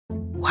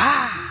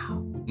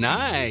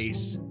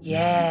Nice.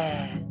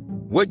 Yeah.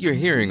 What you're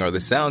hearing are the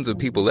sounds of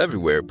people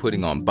everywhere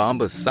putting on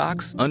Bombas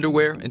socks,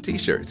 underwear, and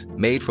T-shirts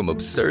made from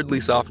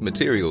absurdly soft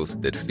materials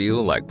that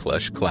feel like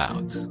plush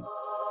clouds.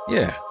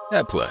 Yeah,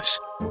 that plush.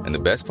 And the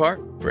best part?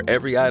 For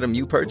every item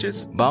you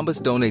purchase,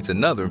 Bombas donates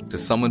another to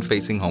someone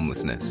facing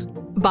homelessness.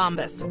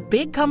 Bombas.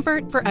 Big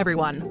comfort for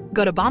everyone.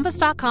 Go to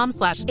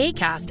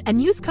bombas.com/ACAST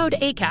and use code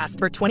ACAST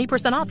for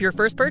 20% off your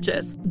first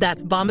purchase.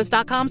 That's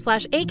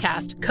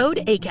bombas.com/ACAST. Code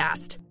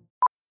ACAST.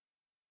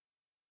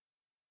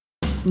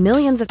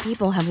 Millions of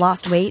people have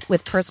lost weight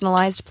with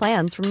personalized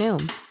plans from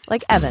Noom.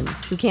 Like Evan,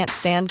 who can't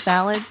stand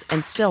salads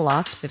and still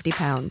lost 50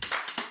 pounds.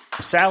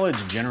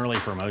 Salads generally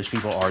for most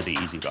people are the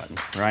easy button,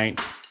 right?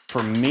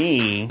 For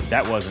me,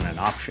 that wasn't an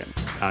option.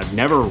 I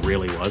never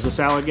really was a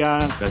salad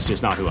guy. That's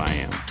just not who I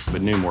am.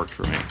 But Noom worked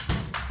for me.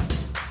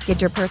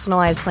 Get your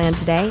personalized plan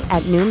today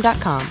at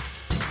Noom.com.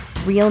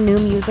 Real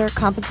Noom user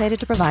compensated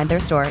to provide their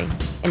story.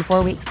 In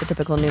 4 weeks, the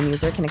typical Noom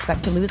user can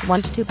expect to lose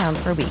 1 to 2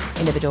 pounds per week.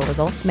 Individual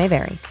results may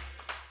vary.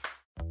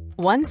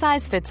 One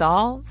size fits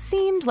all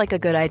seemed like a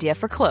good idea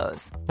for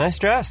clothes. Nice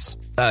dress.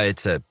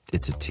 It's a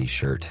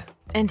t-shirt.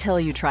 Until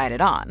you tried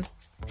it on.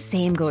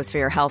 Same goes for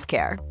your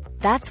healthcare.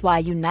 That's why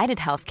United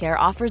Healthcare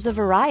offers a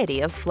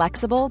variety of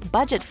flexible,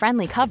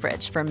 budget-friendly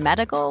coverage for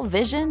medical,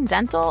 vision,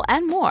 dental,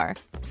 and more.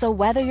 So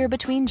whether you're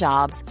between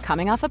jobs,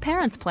 coming off a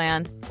parent's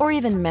plan, or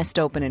even missed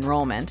open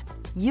enrollment,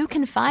 you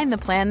can find the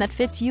plan that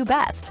fits you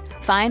best.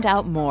 Find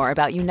out more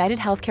about United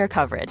Healthcare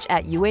coverage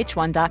at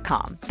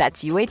uh1.com.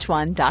 That's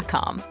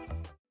uh1.com.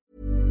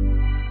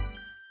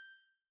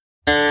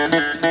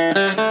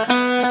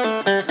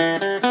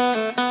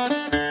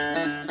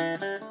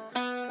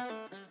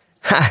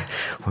 Ha!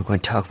 We're going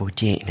to talk about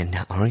dating and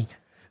that, alright?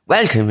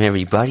 Welcome,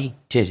 everybody,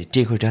 to the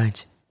Dick or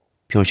Dance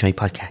Pure Shy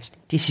Podcast.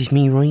 This is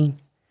me, Ryan.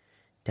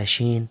 That's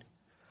Shane.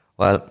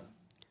 Well,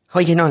 how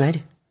you getting on,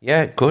 lad?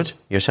 Yeah, good.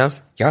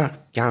 Yourself? Yeah,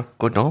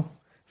 good, no?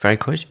 Very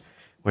good.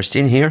 We're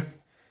still here,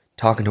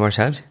 talking to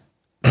ourselves.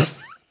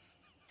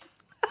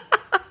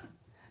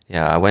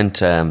 Yeah, I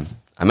met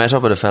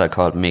up with a fella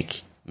called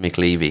Mick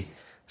Levy,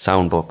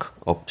 Soundbook,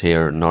 up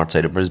here north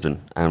side of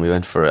Brisbane, and we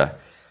went for a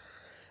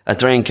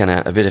drink and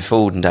a bit of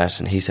food and that,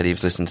 and he said he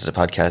was listening to the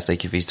podcast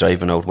like if he's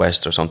driving out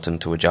west or something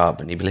to a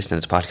job, and he'd be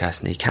listening to the podcast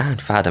and he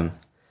can't fathom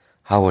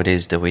how it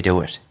is that we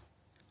do it.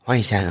 Why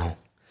is that now?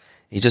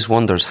 He just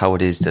wonders how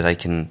it is that I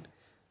can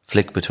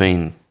flick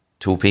between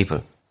two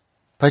people.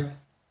 But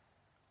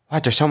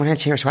what, there's someone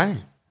else here as well?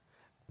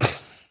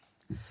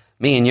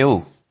 Me and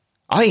you.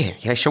 Oh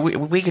yeah, sure,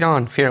 we get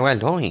on fair well,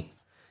 don't we?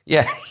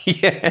 Yeah,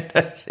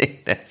 that's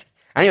it.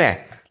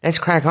 Anyway, let's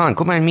crack on.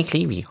 Good man, Mick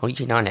Levy. How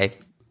you on, lad?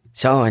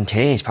 So, in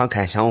today's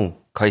podcast,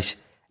 guys,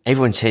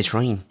 everyone says,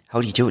 Ryan,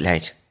 how do you do it,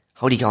 lads?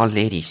 How do you get all the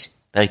ladies?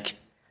 Like,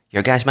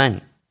 you're a gas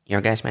man.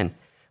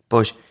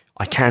 But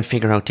I can't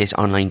figure out this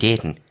online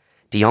dating.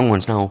 The young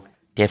ones now,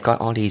 they've got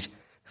all these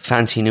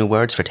fancy new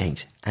words for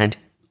things. And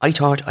I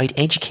thought I'd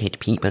educate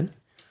people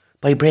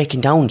by breaking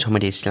down some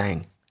of this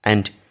slang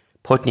and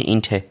putting it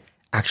into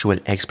actual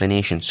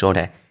explanation so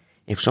that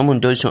if someone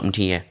does something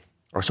to you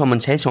or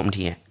someone says something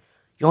to you,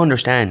 you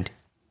understand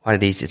what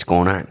it is that's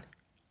going on.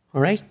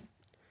 Alright,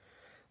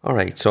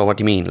 so what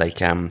do you mean? Like,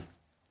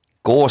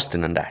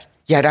 ghosting and that?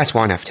 Yeah, that's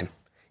one of them.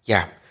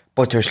 Yeah,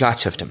 but there's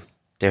lots of them.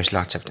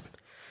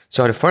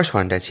 So the first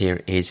one that's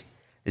here is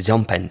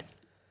Zumping.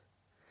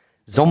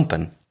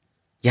 Zumping?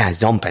 Yeah,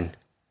 Zumping.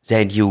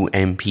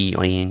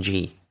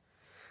 Zumping.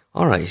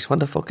 Alright, what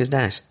the fuck is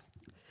that?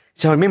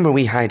 So remember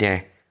we had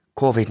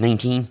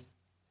COVID-19?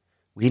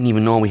 We didn't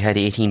even know we had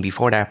 18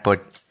 before that,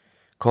 but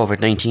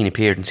COVID-19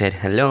 appeared and said,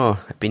 hello,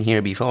 I've been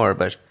here before,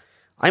 but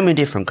I'm a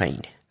different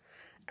kind.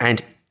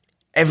 And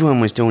everyone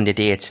was doing the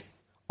dates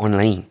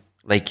online,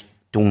 like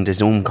doing the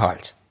Zoom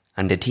calls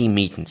and the team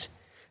meetings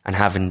and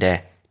having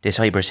the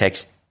cyber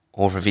sex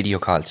over video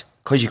calls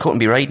because you couldn't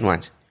be riding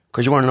once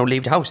because you weren't allowed to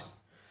leave the house.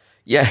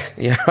 Yeah.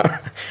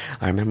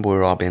 I remember we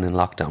were all being in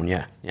lockdown,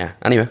 yeah.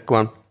 Anyway, go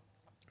on.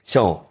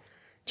 So,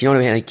 do you know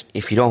what I mean? Like,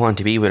 if you don't want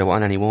to be with a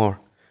one anymore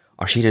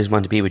or she doesn't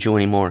want to be with you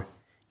anymore,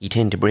 you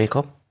tend to break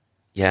up.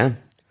 Yeah.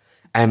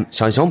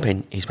 So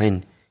Zumping is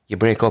when you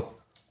break up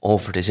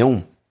over the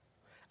Zoom.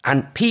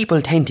 And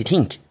people tend to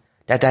think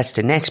that that's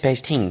the next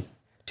best thing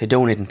to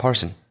doing it in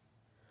person.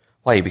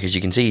 Why? Because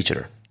you can see each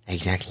other.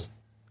 Exactly.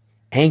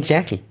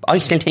 I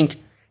still think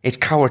it's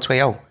coward's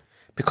way out.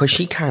 Because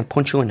she can't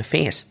punch you in the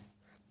face.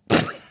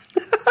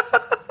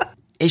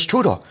 It's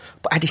true though.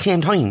 But at the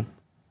same time,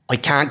 I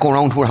can't go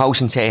around to her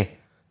house and say,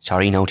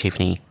 sorry now,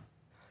 Tiffany.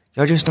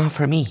 You're just not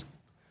for me.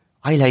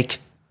 I like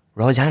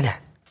Rosanna.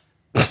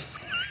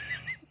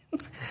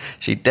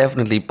 She'd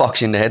definitely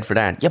box you in the head for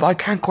that. Yeah, but I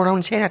can't go around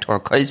and say that to her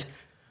because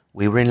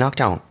we were in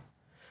lockdown.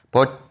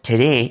 But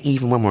today,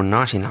 even when we're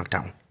not in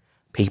lockdown,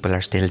 people are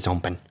still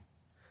zumping.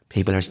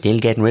 People are still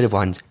getting rid of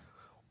ones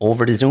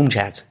over the Zoom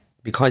chats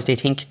because they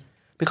think,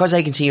 because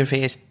I can see your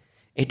face,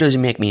 it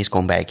doesn't make me a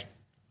scumbag.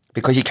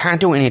 Because you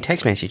can't do it in a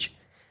text message.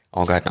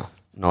 Oh God, no.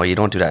 No, you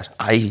don't do that.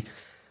 I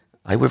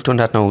would have done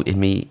that now in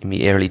me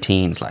early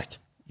teens, like.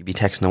 You'd be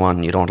texting the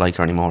one you don't like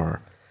her anymore,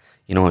 or,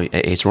 you know,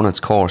 it's run its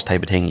course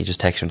type of thing. You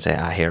just text her and say,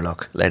 here,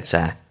 look, let's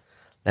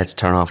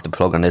turn off the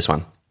plug on this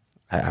one.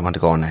 I want to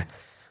go and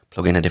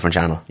plug in a different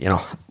channel, you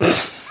know.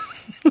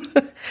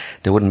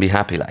 They wouldn't be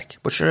happy, like.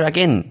 But sure,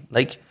 again,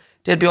 like,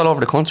 they'd be all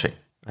over the country.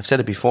 I've said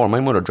it before, my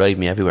mother drive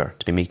me everywhere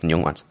to be meeting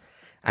young ones.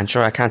 And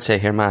sure, I can't say,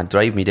 here, man,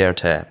 drive me there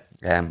to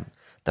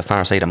the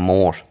far side of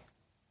Moore.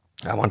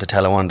 I want to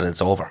tell her one that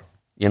it's over.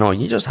 You know,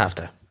 you just have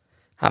to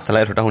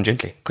let her down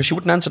gently. Because she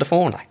wouldn't answer the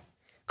phone, like.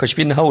 Because she'd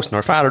be in the house and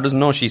her father doesn't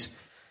know she's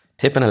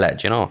tipping a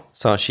ledge, you know.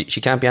 So she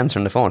can't be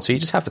answering the phone. So you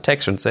just have to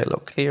text her and say,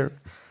 look, here,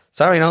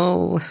 sorry,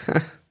 no,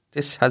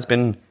 this has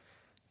been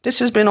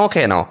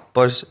okay now,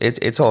 but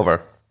it's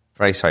over.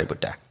 Very sorry about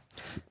that.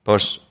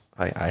 But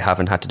I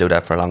haven't had to do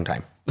that for a long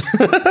time.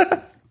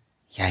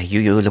 Yeah,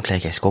 you look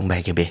like a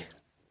scumbag a bit.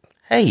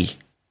 Hey,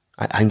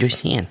 I'm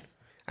just saying.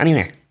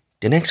 Anyway,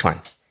 the next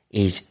one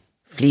is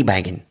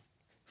fleabagging.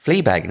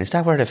 Fleabagging, is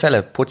that where the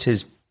fella puts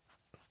his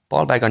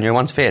ball bag on your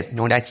one's face?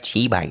 No, that's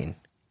teabagging.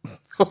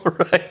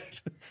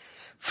 Alright.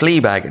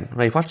 Fleabagging,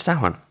 right, what's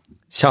that one?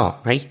 So,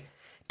 right,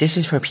 this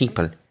is for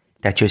people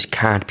that just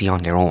can't be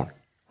on their own,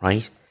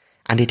 right?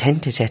 And they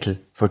tend to settle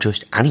for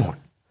just anyone.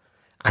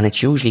 And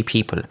it's usually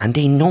people, and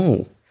they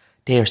know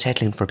they are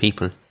settling for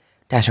people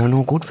that are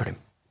no good for them.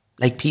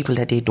 Like people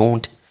that they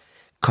don't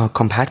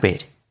compat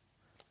with,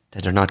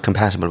 that they're not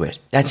compatible with.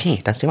 That's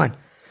it, that's the one.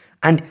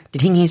 And the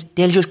thing is,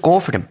 they'll just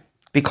go for them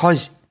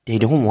because they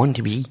don't want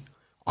to be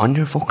on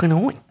their fucking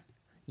own,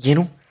 you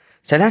know?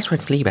 So that's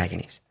what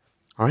fleabagging is,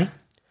 alright?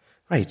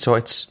 Right, so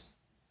it's...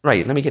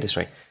 Right, let me get this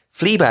right.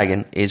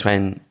 Fleabagging is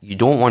when you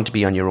don't want to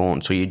be on your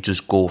own, so you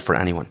just go for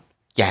anyone.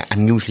 Yeah,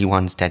 and usually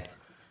ones that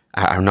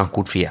are not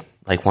good for you.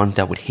 Like ones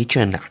that would hit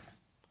you in that.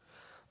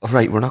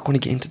 Alright, we're not going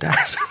to get into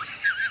that.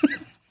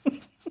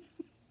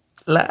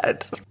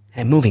 Lad.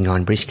 Moving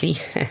on briskly.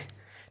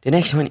 The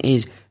next one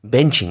is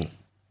benching.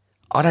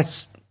 Oh,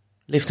 that's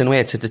lifting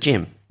weights at the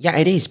gym. Yeah,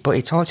 it is, but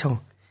it's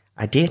also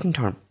a dating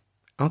term.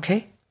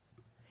 Okay?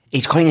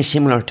 It's kind of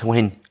similar to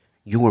when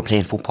you were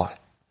playing football.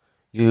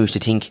 You used to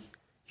think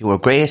you were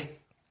great,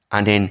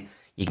 and then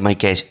you might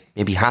get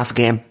maybe half a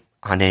game,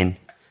 and then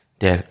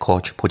the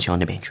coach puts you on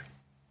the bench.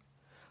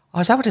 Oh,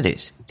 is that what it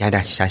is? Yeah,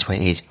 that's what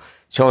it is.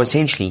 So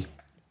essentially,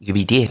 you'll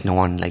be dating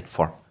one like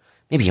for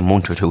maybe a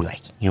month or two,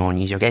 like, you know,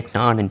 and you're getting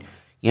on, and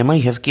you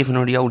might have given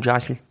her the old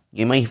jostle.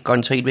 You might have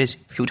gone sideways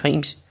a few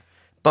times,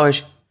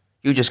 but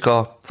you just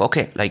go, fuck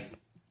it, like,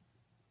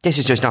 this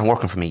is just not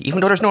working for me, even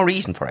though there's no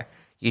reason for it.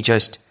 You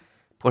just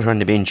put her on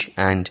the bench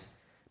and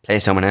play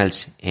someone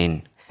else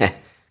in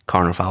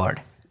corner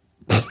forward.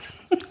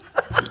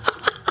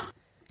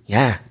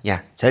 Yeah.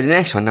 So the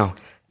next one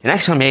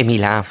made me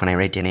laugh when I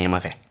read the name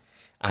of it.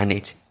 And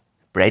it's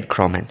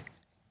breadcrumbing.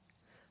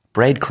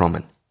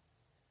 Breadcrumbing.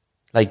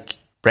 Like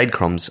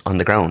breadcrumbs on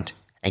the ground.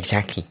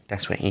 Exactly,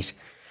 that's what it is.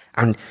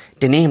 And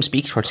the name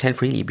speaks for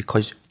itself really,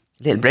 because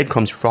little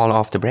breadcrumbs fall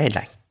off the bread,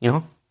 like, you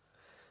know?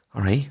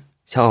 Alright,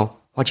 so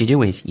what you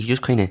do is you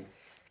just kind of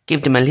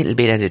give them a little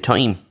bit at a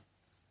time.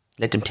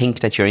 Let them think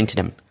that you're into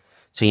them.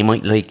 So you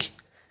might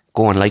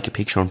go and like a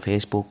picture on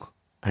Facebook,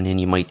 and then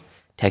you might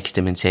text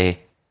them and say,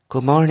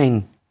 good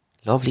morning,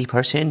 lovely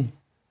person,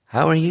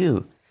 how are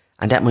you?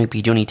 And that might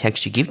be the only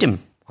text you give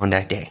them on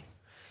that day.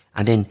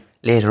 And then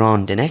later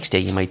on, the next day,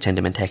 you might send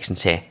them a text and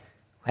say,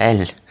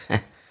 well,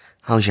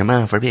 how's your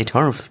man for a bit of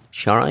turf?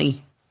 Sure,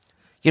 aye.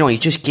 You know, you're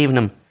just giving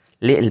them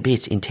little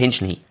bits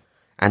intentionally.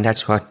 And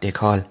that's what they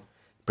call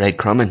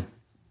breadcrumbing.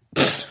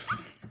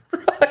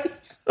 Right,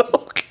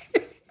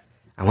 okay.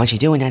 And what you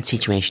do in that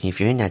situation, if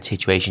you're in that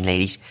situation,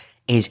 ladies,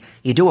 is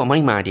you do what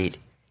my ma did.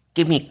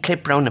 Give me a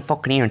clip round the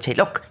fucking ear and say,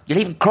 look, you're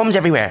leaving crumbs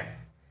everywhere.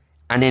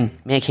 And then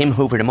make him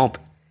hoover them up.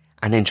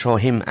 And then throw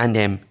him and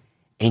them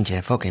into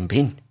the fucking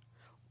bin.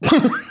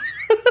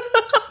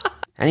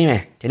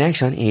 Anyway, the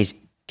next one is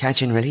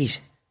catch and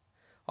release.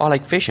 Or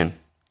like fishing.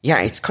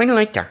 Yeah, it's kind of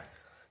like that.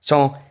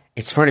 So,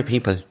 it's for the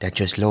people that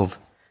just love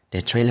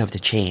the thrill of the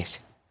chase.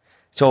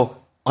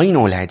 So, I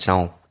know lads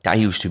now that I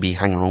used to be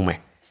hanging around with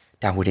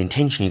that would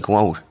intentionally go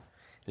out,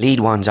 lead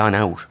ones on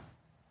out,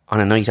 on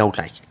a night out,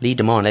 like, lead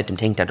them on, let them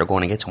think that they're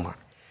going to get somewhere.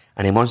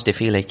 And then once they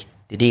feel like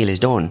the deal is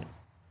done,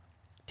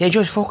 they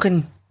just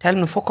fucking tell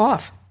them to fuck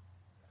off.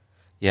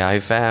 Yeah,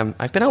 I've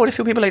been out with a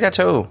few people like that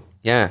too.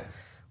 Yeah,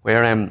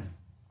 where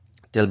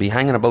they'll be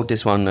hanging about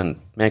this one and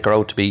make her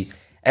out to be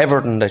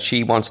everything that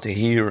she wants to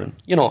hear, and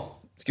you know,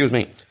 excuse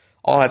me,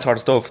 all that sort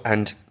of stuff.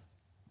 And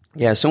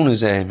yeah, as soon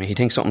as he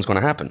thinks something's going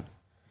to happen,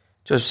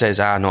 just says,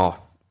 no,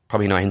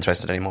 probably not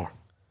interested anymore.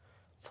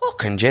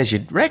 Fucking jizz,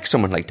 you'd wreck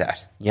someone like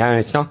that. Yeah,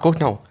 it's not good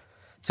now.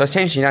 So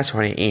essentially, that's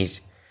what it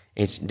is.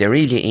 It's they're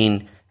really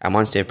in, and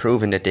once they've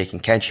proven that they can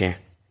catch you,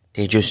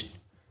 they just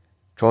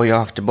throw you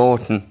off the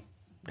boat and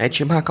let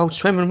you back out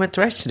swimming with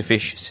the rest of the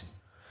fishes.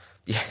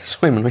 Yeah,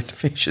 swimming with the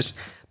fishes.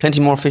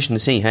 Plenty more fish in the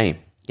sea, hey?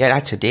 Yeah,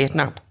 that's a date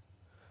nap.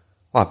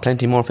 What,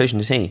 plenty more fish in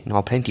the sea?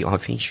 No, plenty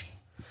of fish.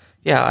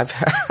 Yeah, I've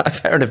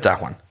heard of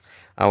that one.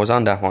 I was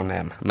on that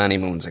one many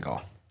moons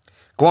ago.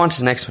 Go on to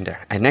the next one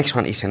there. And the next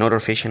one is another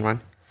fishing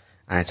one.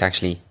 And it's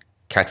actually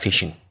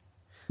catfishing.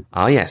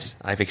 Oh yes,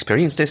 I've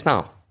experienced this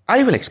now.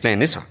 I will explain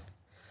this one.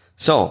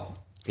 So,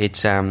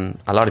 it's, a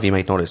lot of you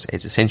might notice,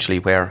 it's essentially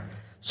where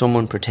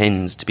someone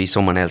pretends to be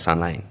someone else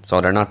online.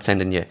 So they're not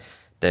sending you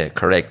the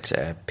correct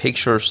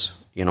pictures,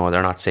 you know,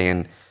 they're not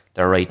saying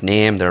their right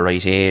name, their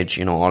right age,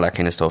 you know, all that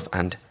kind of stuff.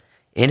 And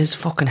it has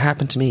fucking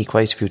happened to me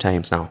quite a few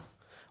times now.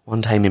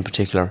 One time in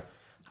particular,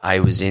 I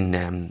was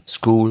in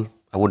school.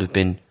 I would have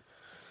been,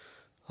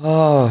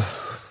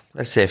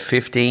 let's say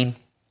 15.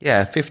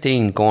 Yeah,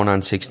 15 going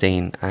on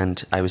 16.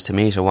 And I was to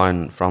meet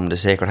one from the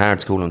Sacred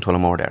Heart School in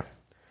Tullamore there.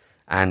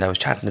 And I was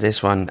chatting to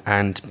this one.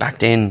 And back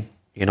then,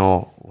 you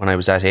know, when I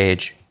was that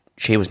age,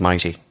 she was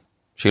mighty.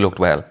 She looked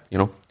well, you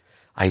know.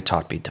 I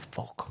thought, beat the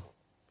fuck.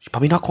 She's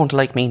probably not going to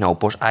like me now,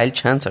 but I'll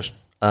chance it.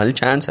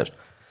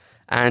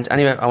 And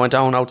anyway, I went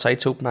down outside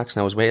Supermax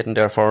and I was waiting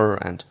there for her,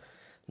 and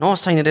no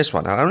sign of this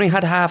one. I only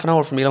had half an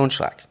hour from my lunch,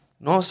 like.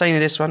 No sign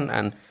of this one,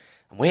 and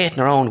I'm waiting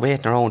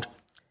around.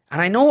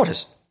 And I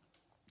noticed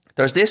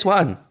there's this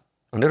one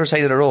on the other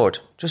side of the road,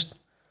 just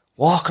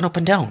walking up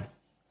and down.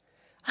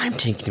 I'm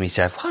thinking to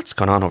myself, what's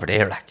going on over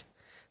there, like?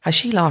 Has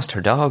she lost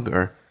her dog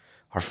or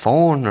her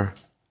phone, or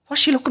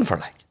what's she looking for,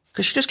 like?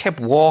 Because she just kept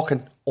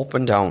walking up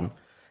and down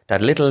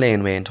that little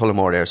laneway in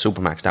Tullamore there,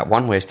 Supermax, that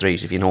one-way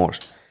street, if you know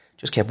it.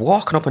 Just kept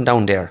walking up and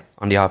down there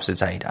on the opposite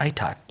side. I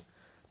thought,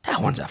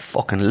 that one's a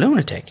fucking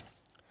lunatic.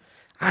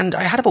 And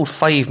I had about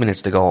 5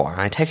 minutes to go,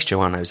 and I texted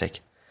you and I was like,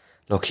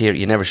 look here,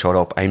 you never showed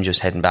up, I'm just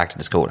heading back to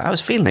the school. I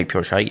was feeling like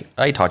pure shy.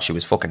 I thought she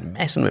was fucking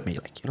messing with me,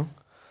 like, you know.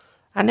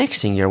 And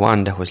next thing, your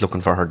one that was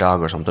looking for her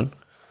dog or something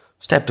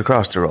stepped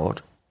across the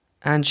road,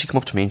 and she came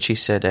up to me and she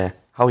said,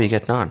 how are you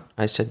getting on?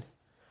 I said,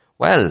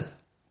 well,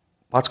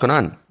 what's going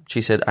on?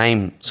 She said,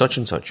 I'm such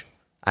and such.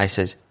 I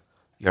said,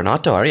 you're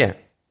not though, are you?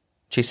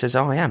 She says,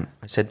 oh, I am.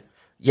 I said,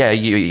 yeah,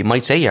 you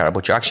might say you are,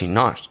 but you're actually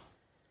not.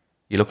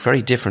 You look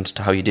very different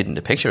to how you did in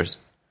the pictures.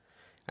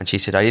 And she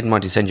said, I didn't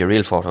want to send you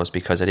real photos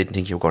because I didn't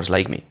think you were going to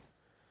like me.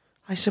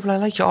 I said, well, I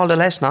like you all the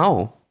less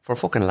now for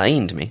fucking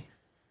lying to me.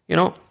 You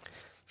know,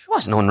 she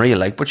wasn't unreal,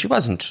 like, but she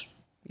wasn't,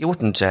 you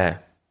wouldn't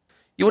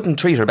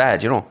treat her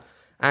bad, you know.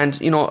 And,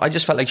 you know, I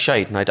just felt like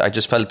shite, and I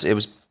just felt it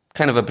was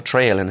kind of a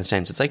betrayal in a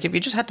sense. It's like, if you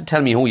just had to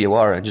tell me who you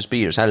are and just be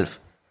yourself,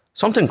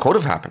 something could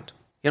have happened.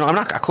 You know,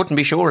 I couldn't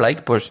be sure,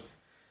 like, but,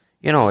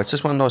 you know, it's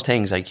just one of those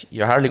things, like,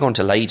 you're hardly going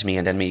to lie to me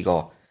and then me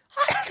go,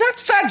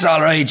 that's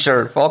all right,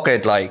 sure, fuck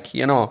it, like,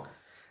 you know.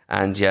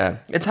 And yeah,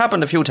 it's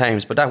happened a few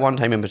times, but that one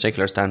time in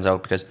particular stands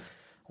out because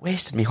I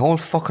wasted my whole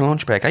fucking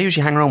lunch break. I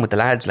usually hang around with the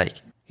lads, like,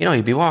 you know,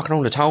 you'd be walking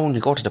around the town,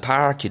 you'd go to the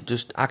park, you'd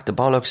just act the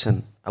bollocks,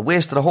 and I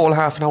wasted a whole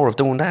half an hour of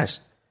doing that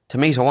to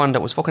meet a one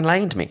that was fucking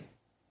lying to me.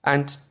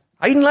 And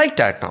I didn't like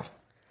that, no.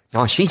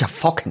 No, she's a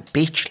fucking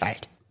bitch,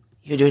 lad.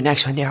 You do the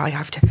next one there, I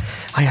have to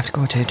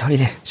go to the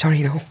toilet. Sorry,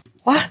 no.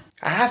 What?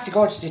 I have to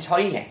go to the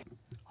toilet.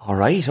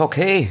 Alright,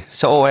 okay.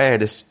 So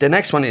the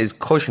next one is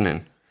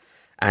cushioning.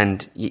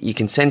 And you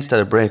can sense that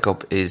a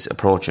breakup is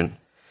approaching.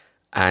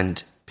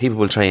 And people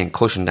will try and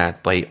cushion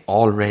that by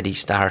already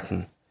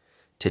starting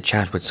to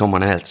chat with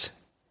someone else.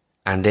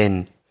 And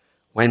then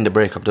when the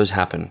breakup does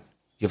happen,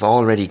 you've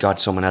already got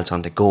someone else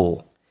on the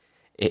go,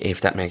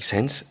 if that makes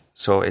sense.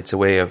 So it's a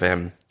way of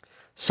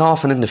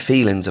softening the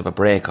feelings of a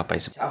breakup, I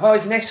suppose. What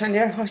was the next one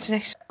there? What's the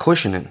next?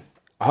 Cushioning.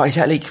 Oh, is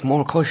that like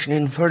more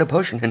cushioning for the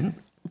pushing?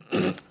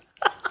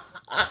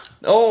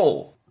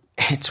 No.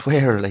 It's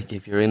where, like,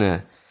 if you're in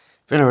a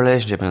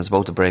relationship and it's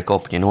about to break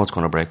up, you know it's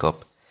going to break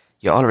up,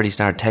 you already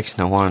start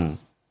texting one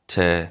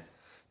to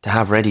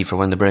have ready for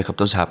when the breakup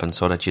does happen,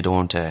 so that you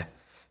don't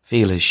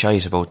feel as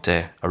shite about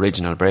the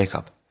original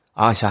breakup.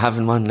 Oh, so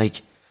having one,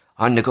 like,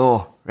 on the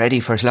go, ready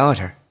for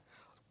slaughter.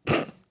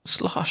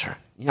 Slaughter?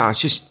 Yeah,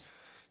 it's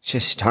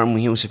just a term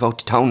we use about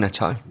the town,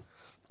 that's all.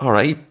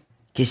 Alright.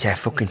 Kiss that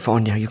fucking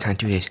phone there, you can't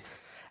do this.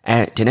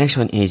 The next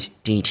one is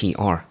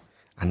DTR,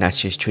 and that's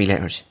just 3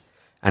 letters.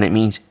 And it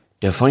means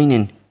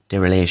defining the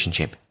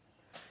relationship.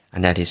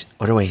 And that is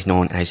otherwise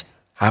known as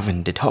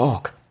having the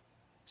talk.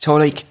 So,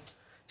 like,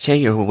 say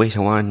you're with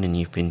one and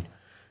you've been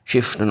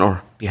shifting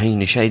her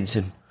behind the sheds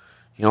and,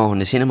 you know, in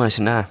the cinemas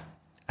and that,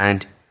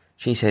 and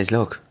she says,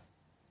 look,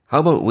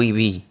 how about we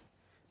be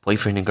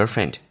boyfriend and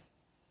girlfriend?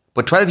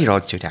 But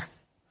 12-year-olds do that.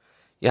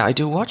 Yeah, I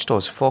do watch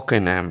those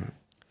fucking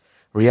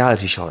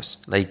reality shows,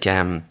 like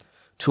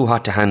Too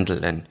Hot to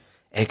Handle and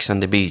X on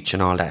the Beach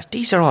and all that.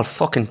 These are all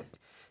fucking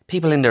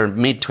people in their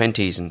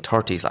mid-20s and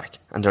 30s, like,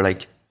 and they're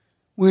like,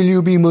 will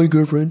you be my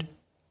girlfriend?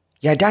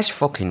 Yeah, that's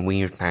fucking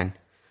weird, man.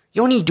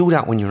 You only do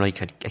that when you're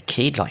like a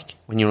kid, like,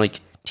 when you're like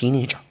a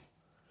teenager.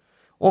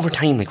 Over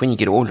time, like, when you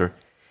get older,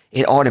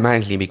 it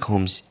automatically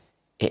becomes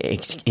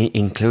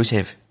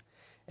exclusive.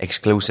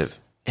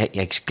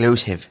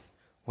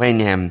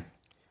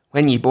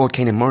 When you both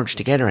kind of merge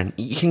together and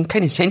you can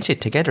kind of sense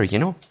it together, you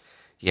know?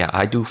 Yeah,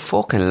 I do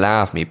fucking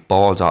laugh me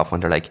balls off when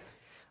they're like,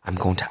 I'm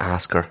going to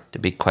ask her the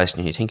big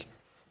question. You think,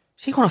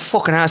 is he going to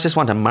fucking ask this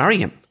one to marry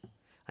him?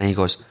 And he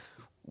goes,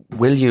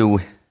 will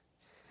you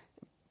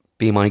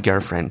be my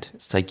girlfriend?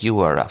 It's like, you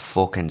are a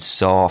fucking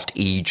soft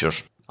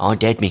idiot. Oh,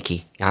 dead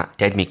Mickey. Yeah,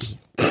 dead Mickey.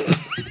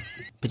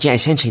 But yeah,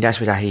 essentially that's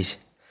what that is.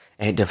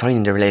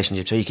 Defining the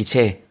relationship. So you could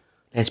say,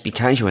 let's be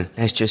casual.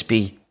 Let's just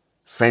be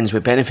friends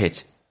with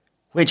benefits,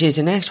 which is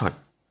the next one.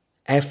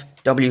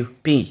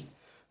 FWB,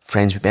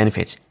 friends with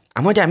benefits.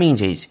 And what that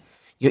means is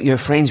you're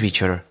friends with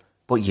each other,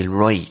 but you'll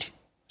ride.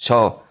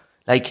 So,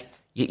 like,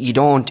 you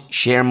don't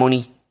share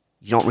money.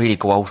 You don't really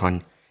go out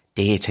on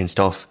dates and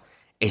stuff.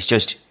 It's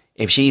just,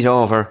 if she's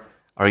over,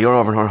 or you're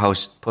over in her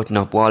house putting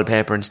up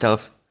wallpaper and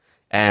stuff,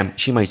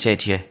 she might say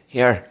to you,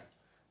 here,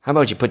 how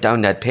about you put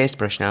down that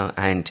paintbrush now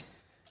and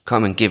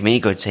come and give me a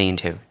good saying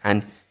to?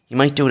 And you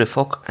might do the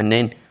fuck, and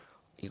then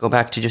you go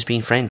back to just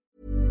being friends.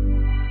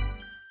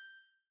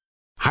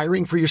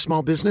 Hiring for your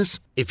small business?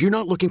 If you're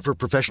not looking for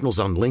professionals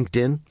on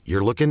LinkedIn,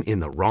 you're looking in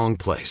the wrong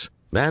place.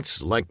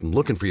 That's like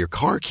looking for your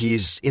car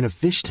keys in a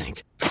fish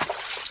tank.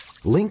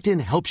 LinkedIn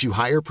helps you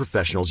hire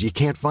professionals you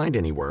can't find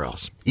anywhere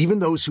else, even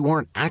those who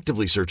aren't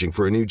actively searching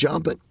for a new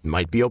job but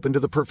might be open to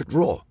the perfect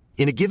role.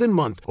 In a given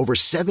month, over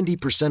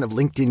 70% of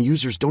LinkedIn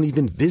users don't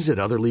even visit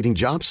other leading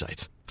job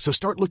sites. So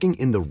start looking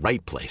in the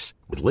right place.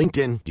 With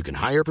LinkedIn, you can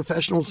hire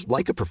professionals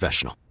like a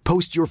professional.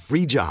 Post your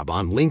free job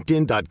on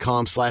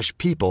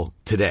linkedin.com/people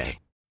today.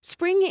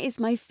 Spring is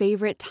my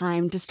favorite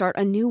time to start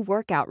a new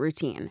workout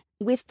routine.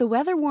 With the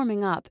weather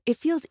warming up, it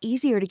feels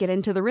easier to get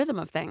into the rhythm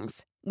of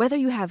things. Whether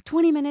you have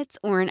 20 minutes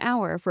or an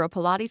hour for a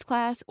Pilates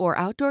class or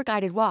outdoor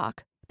guided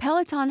walk,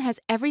 Peloton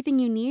has everything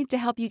you need to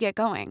help you get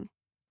going.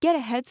 Get a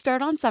head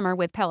start on summer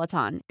with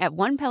Peloton at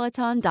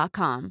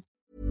onepeloton.com.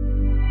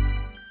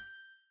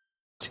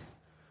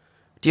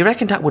 Do you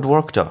reckon that would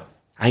work though?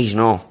 I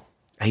don't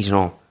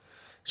know.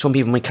 Some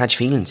people might catch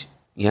feelings.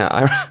 Yeah,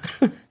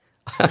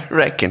 I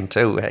reckon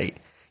too, hey.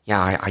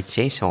 Yeah, I'd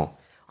say so.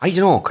 I don't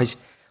know, because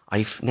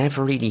I've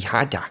never really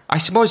had that. I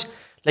suppose,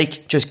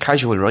 like, just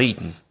casual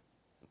riding,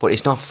 but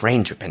it's not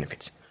friends with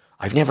benefits.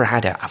 I've never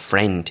had a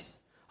friend.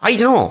 I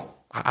don't know.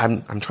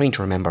 I'm trying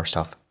to remember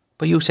stuff.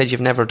 But you said you've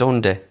never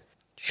done the...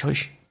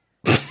 Shush.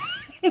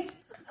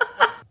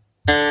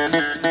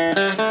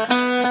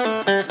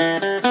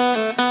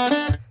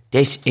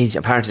 This is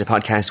a part of the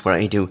podcast where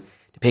I do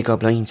the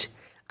pick-up lines,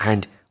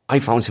 and I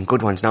found some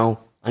good ones now.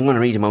 I'm going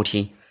to read them out to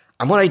you.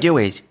 And what I do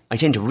is, I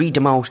tend to read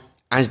them out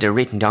as they're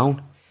written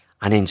down,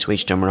 and then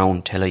switch them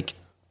around to, like,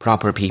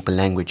 proper people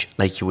language,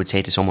 like you would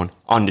say to someone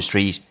on the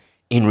street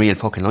in real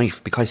fucking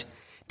life. Because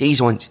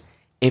these ones,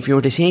 if you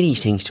were to say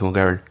these things to a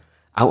girl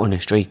out on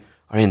the street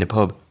or in the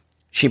pub,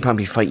 she'd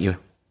probably fight you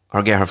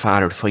or get her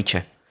father to fight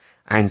you.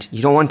 And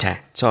you don't want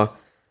that. So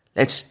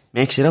let's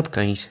mix it up,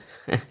 guys.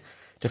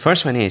 The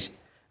first one is,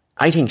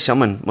 I think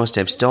someone must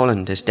have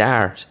stolen the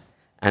stars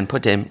and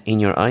put them in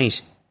your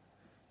eyes.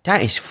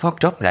 That is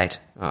fucked up, lad.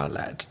 Oh,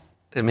 lad.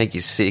 That'll make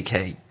you sick,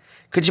 hey.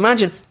 Could you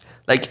imagine,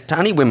 like, to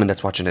any women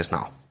that's watching this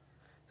now,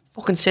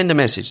 fucking send a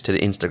message to the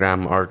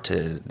Instagram or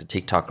to the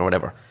TikTok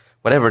or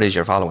whatever it is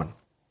you're following,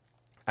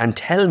 and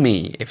tell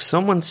me, if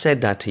someone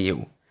said that to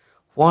you,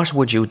 what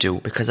would you do?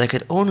 Because I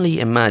could only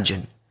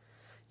imagine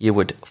you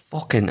would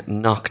fucking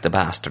knock the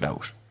bastard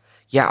out.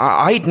 Yeah,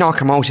 I'd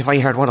knock him out if I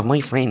heard one of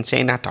my friends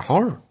saying that to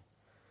her.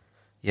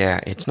 Yeah,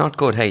 it's not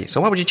good, hey.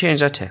 So what would you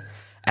change that to?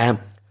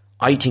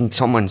 I think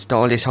someone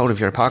stole this out of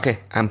your pocket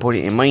and put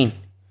it in mine.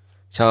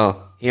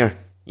 So, here,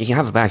 you can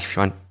have it back if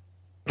you want.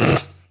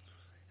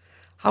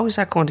 How is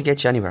that going to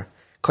get you anywhere?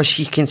 Because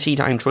she can see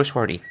that I'm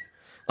trustworthy.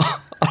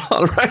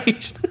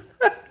 Alright.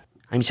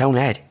 I'm so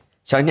mad.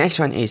 So the next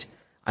one is,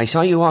 I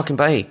saw you walking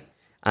by, and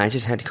I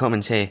just had to come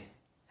and say,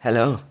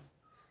 hello.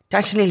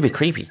 That's a little bit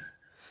creepy.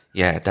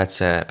 Yeah,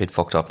 that's a bit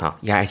fucked up now.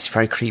 Yeah, it's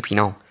very creepy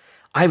now.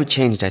 I would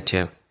change that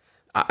too.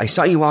 I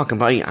saw you walking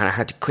by, and I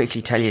had to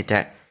quickly tell you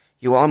that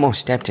you almost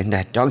stepped in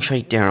that dog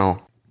shite there.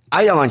 Oh,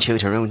 I don't want you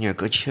to ruin your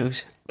good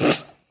shoes.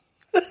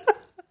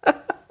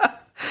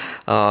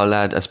 Oh,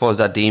 lad, I suppose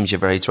that deems you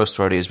very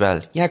trustworthy as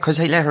well. Yeah, because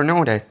I let her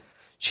know that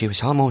she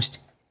was almost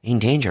in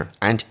danger.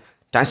 And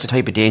that's the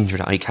type of danger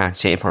that I can't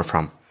save her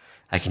from.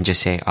 I can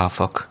just say, oh,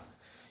 fuck,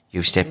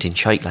 you stepped in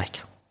shite,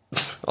 like.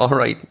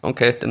 Alright,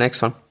 okay, the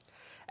next one.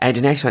 The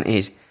next one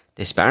is,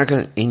 the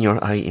sparkle in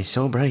your eye is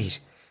so bright.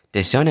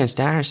 The sun and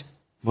stars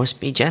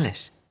must be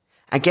jealous.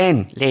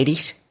 Again,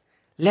 ladies,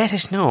 let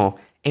us know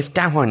if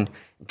that one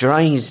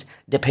dries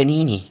the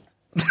panini.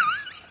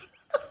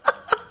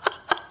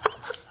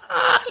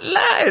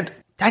 Lad,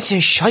 that's a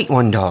shite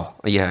one though.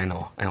 Yeah, I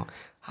know.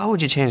 How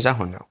would you change that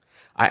one though?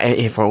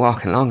 If we're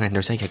walking along and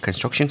there's like a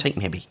construction site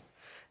maybe,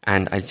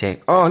 and I'd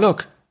say, oh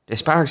look, the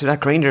sparks of that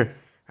grinder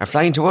are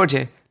flying towards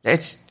you.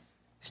 Let's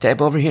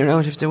step over here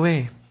out of the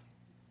way.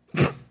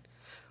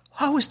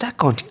 How is that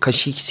going to... Because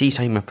she sees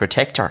I'm a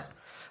protector.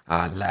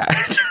 Oh,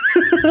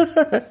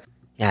 lad.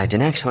 Yeah, the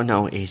next one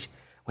now is,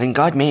 when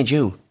God made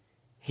you,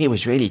 he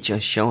was really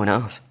just showing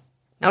off.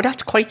 Now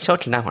that's quite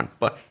subtle, that one,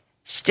 but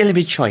still a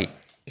bit shy.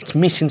 It's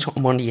missing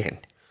something on the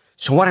end.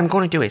 So what I'm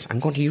going to do is, I'm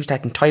going to use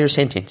that entire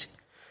sentence,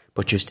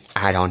 but just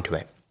add on to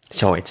it.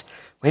 So it's,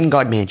 when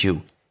God made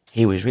you,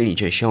 he was really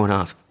just showing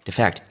off the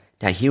fact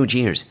that huge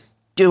ears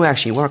do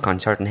actually work on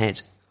certain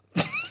heads.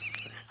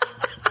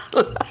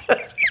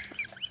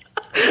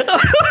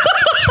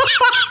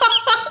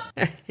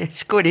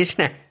 It's good,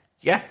 isn't it?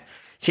 Yeah.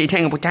 See, the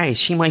thing about that is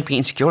she might be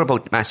insecure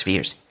about the massive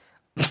ears.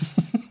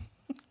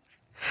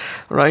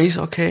 Right,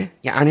 okay.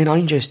 Yeah, and then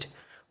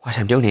what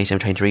I'm doing is I'm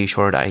trying to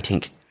reassure her that I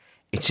think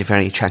it's a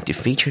very attractive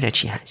feature that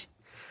she has.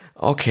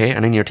 Okay,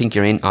 and then you think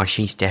you're in, oh,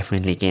 she's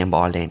definitely game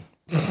ball then.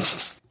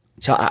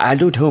 So I'll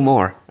do 2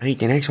 more. Right,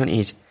 the next one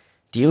is,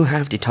 do you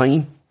have the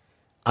time?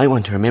 I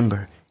want to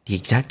remember the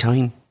exact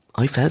time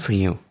I fell for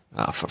you.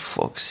 Oh, for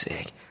fuck's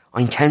sake.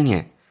 I'm telling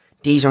you,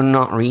 these are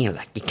not real.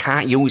 Like, you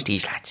can't use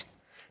these, lads.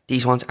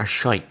 These ones are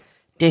shite.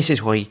 This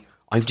is why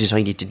I've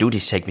decided to do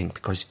this segment,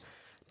 because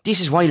this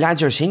is why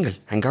lads are single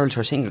and girls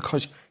are single,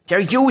 because they're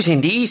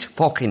using these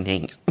fucking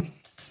things.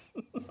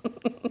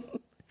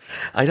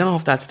 I don't know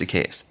if that's the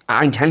case.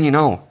 I'm telling you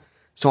now.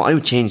 So I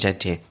would change that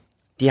to,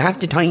 do you have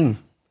the time?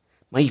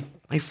 My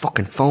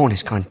fucking phone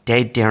has gone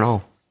dead there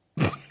now.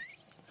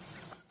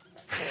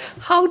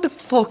 How the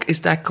fuck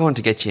is that going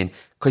to get you in?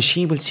 Because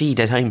she will see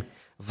that I'm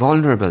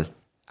vulnerable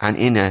and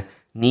in a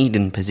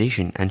needing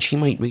position, and she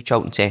might reach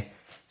out and say,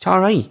 it's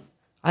alright,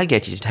 I'll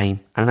get you the time.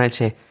 And I'll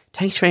say,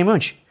 thanks very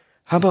much.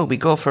 How about we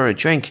go for a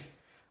drink?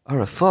 Or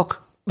a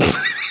fuck?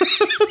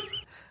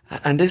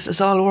 And this has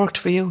all worked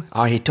for you?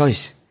 Oh, it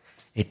does.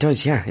 It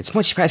does, yeah. It's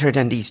much better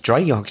than these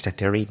dry yucks that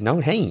they're reading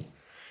out, hey.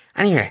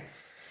 Anyway,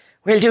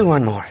 we'll do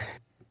one more.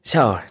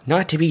 So,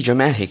 not to be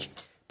dramatic,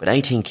 but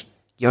I think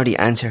you're the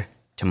answer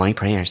to my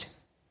prayers.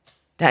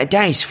 That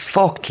is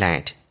fucked,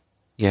 lad.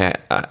 Yeah,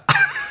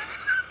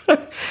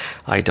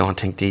 I don't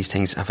think these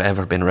things have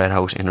ever been read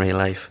out in real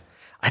life.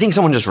 I think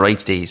someone just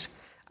writes these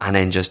and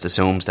then just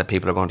assumes that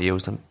people are going to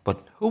use them.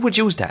 But who would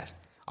use that?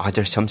 Oh,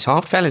 there's some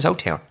soft fellas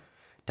out there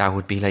that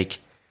would be like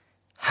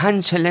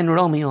Hansel and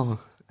Romeo,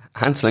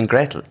 Hansel and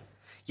Gretel.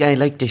 Yeah,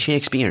 like the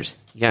Shakespeare's.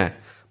 Yeah,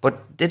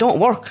 but they don't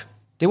work.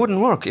 They wouldn't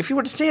work. If you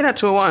were to say that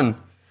to a one,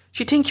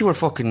 she'd think you were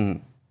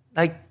fucking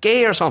like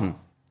gay or something.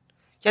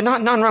 Yeah,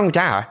 nothing wrong with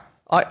that.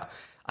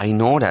 I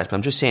know that, but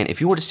I'm just saying,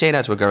 if you were to say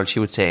that to a girl, she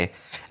would say,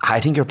 I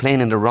think you're playing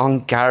in the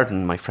wrong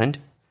garden, my friend.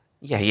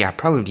 Yeah,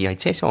 probably,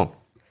 I'd say so.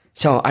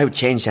 So I would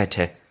change that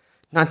to,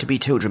 not to be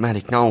too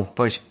dramatic now,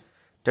 but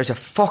there's a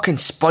fucking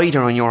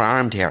spider on your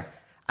arm there.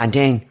 And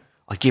then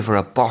I'd give her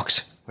a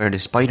box where the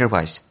spider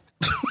was.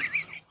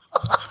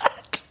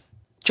 What?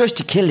 Just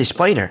to kill the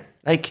spider.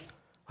 Like,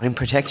 I'm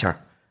protector.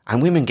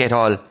 And women get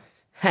all,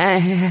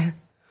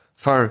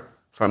 for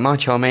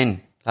macho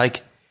men.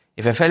 Like,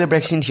 if a fella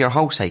breaks into your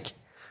house, like,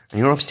 and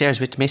you're upstairs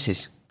with the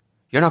missus,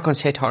 you're not going to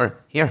say to her,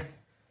 here,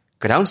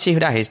 go down and see who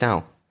that is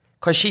now.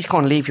 Because she's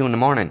going to leave you in the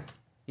morning.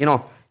 You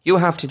know, you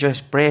have to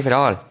just brave it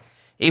all.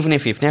 Even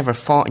if you've never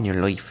fought in your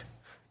life.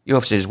 You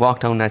have to just walk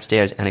down that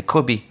stairs, and it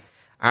could be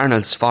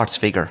Arnold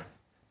Schwarzenegger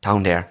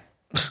down there.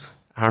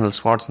 Arnold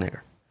Schwarzenegger.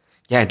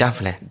 Yeah,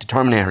 definitely. The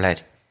Terminator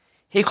lad.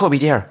 He could be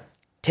there,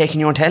 taking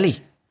your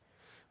telly.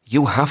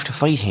 You have to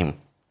fight him.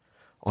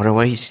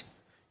 Otherwise,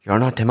 you're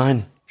not the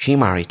man she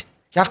married.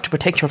 You have to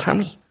protect your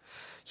family.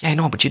 Yeah,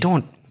 no, but you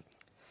don't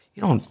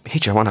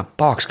hit her on a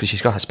box because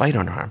she's got a spider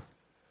on her arm.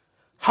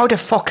 How the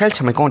fuck else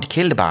am I going to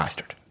kill the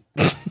bastard?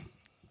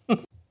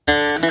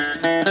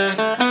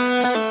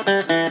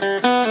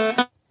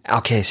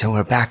 Okay, so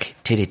we're back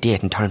to the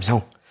dating terms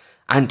now.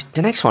 And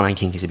the next one I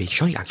think is a bit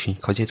shy actually,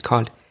 because it's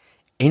called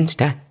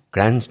Insta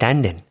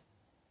Grandstanding.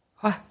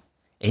 What?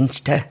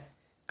 Insta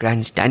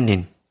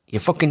Grandstanding. You're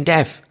fucking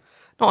deaf.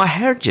 No, I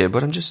heard you,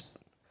 but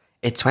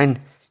it's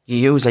when you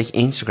use like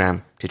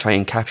Instagram to try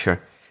and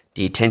capture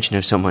the attention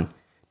of someone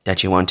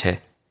that you want to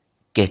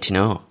get to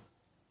know.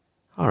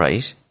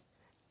 Alright.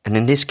 And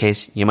in this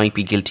case, you might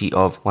be guilty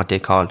of what they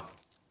call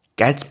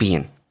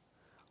Gatsbying,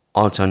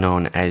 also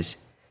known as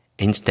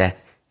Insta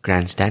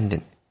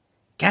Grandstanding.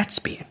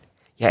 Gatsbying.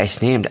 Yeah,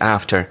 it's named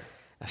after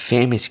a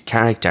famous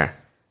character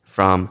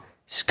from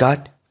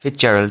Scott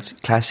Fitzgerald's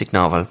classic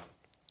novel,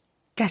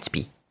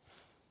 Gatsby.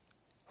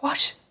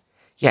 What?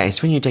 Yeah,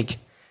 it's when you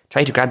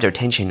try to grab their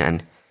attention,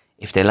 and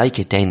if they like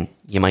it, then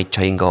you might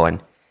try and go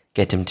and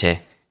get them to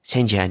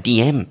send you a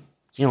DM.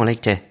 You know,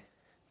 like the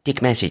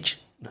dick message.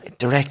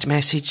 Direct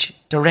message.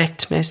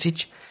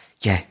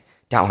 Yeah,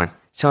 that one.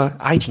 So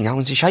I think that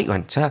one's a shite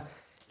one. So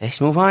let's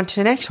move on to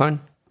the next one.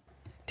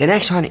 The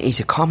next one is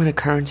a common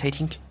occurrence, I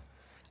think.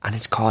 And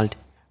it's called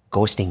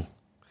ghosting.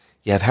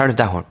 Yeah, I've heard of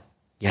that one.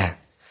 Yeah.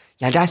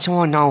 Yeah, that's the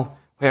one now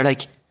where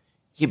like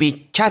you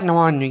be chatting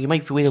on, you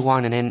might be with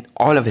one, and then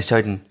all of a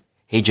sudden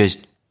he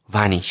just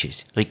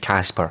vanishes like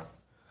Casper.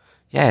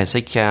 Yeah, it's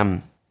like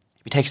you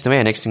text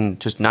away, next thing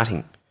just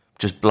nothing,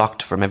 just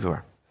blocked from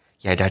everywhere.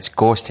 Yeah, that's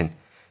ghosting.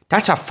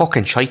 That's a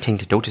fucking shite thing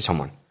to do to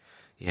someone.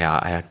 Yeah,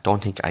 I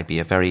don't think I'd be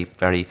a very,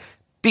 very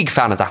big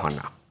fan of that one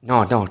now.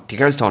 No, the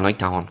girls don't like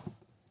that one.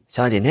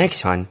 So the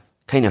next one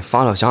kind of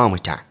follows on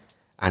with that,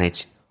 and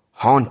it's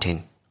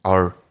haunting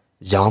or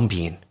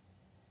zombieing.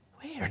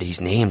 Where are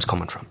these names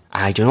coming from?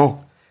 I don't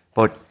know.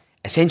 But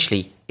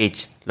essentially,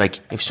 it's like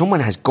if someone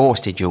has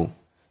ghosted you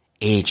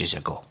ages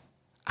ago,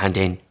 and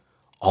then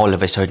all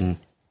of a sudden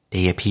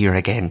they appear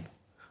again.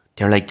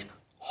 They're like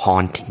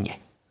haunting you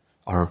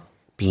or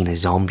being a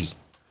zombie,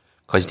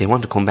 because they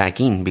want to come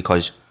back in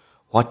because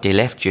what they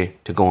left you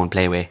to go and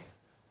play with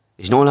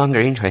is no longer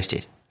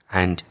interested,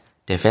 and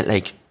they felt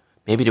like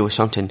maybe there was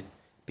something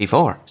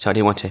before, so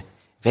they want to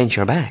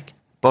venture back.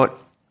 But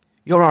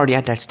you're already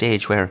at that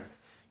stage where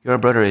your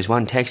brother is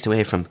one text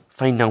away from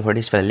finding out where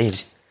this fella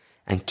lives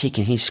and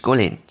kicking his skull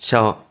in.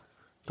 So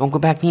don't go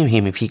back near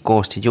him if he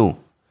ghosted you.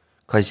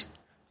 Because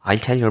I'll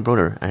tell your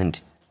brother, and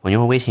when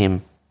you're with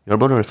him, your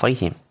brother will fight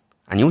him.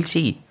 And you'll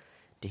see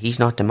that he's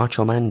not the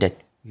macho man that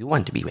you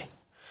want to be with.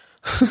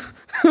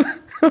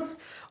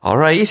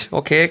 Alright,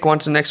 okay, go on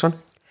to the next one.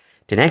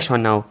 The next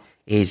one now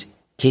is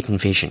kitten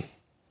fishing.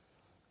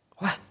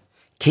 What?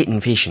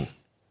 Kitten fishing.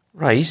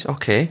 Right,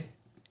 okay.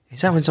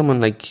 Is that when someone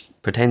like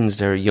pretends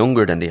they're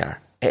younger than they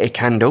are? It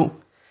can do.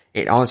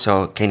 It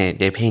also kind of,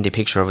 they paint a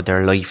picture of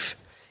their life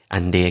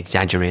and they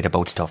exaggerate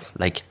about stuff,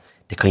 like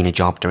the kind of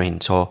job they're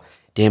in. So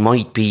they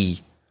might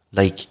be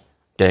like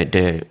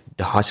the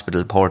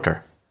hospital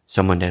porter,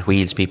 someone that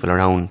wheels people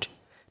around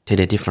to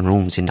the different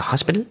rooms in the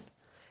hospital,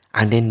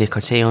 and then they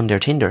could say on their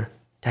Tinder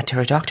that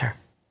they're a doctor.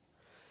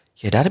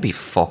 Yeah, that'd be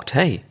fucked,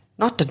 hey?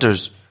 Not that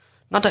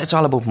it's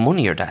all about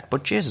money or that,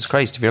 but Jesus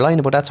Christ, if you're lying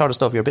about that sort of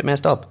stuff, you're a bit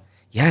messed up.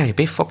 Yeah, you're a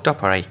bit fucked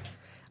up, alright.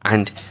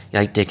 And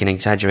like they can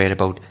exaggerate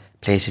about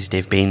places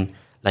they've been,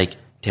 like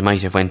they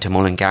might have went to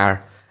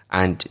Mullingar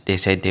and they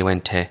said they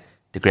went to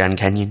the Grand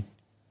Canyon.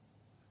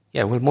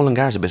 Yeah, well,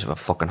 Mullingar's a bit of a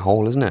fucking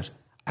hole, isn't it?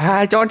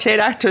 Don't say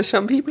that to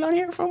some people on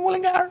here from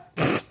Mullingar.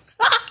 I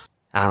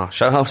don't know,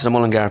 shout out to the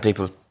Mullingar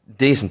people,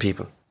 decent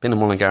people. Been in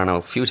Mullingar now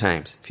a few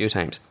times.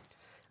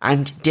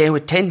 And they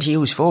would tend to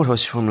use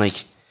photos from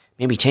like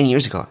maybe 10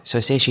 years ago. So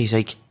say she's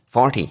like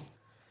 40.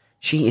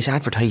 She is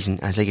advertising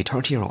as like a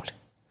 30-year-old.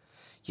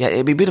 Yeah,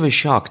 it'd be a bit of a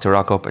shock to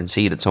rock up and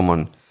see that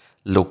someone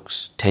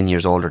looks 10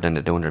 years older than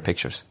they do in their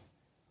pictures.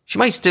 She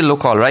might still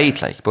look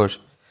alright, like, but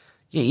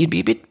yeah, you'd be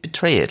a bit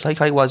betrayed, like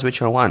I was with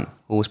your one,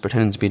 who was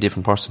pretending to be a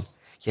different person.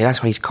 Yeah,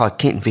 that's why he's called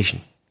kitten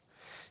fishing.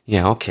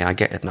 Yeah, okay, I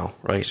get it now,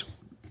 right.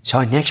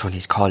 So the next one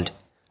is called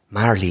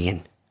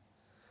Marleying.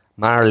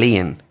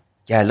 Marleying.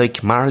 Yeah,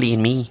 like Marley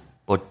and me,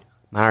 but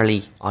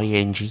Marley,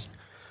 I-N-G.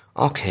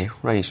 Okay,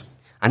 right.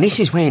 And this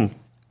is when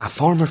a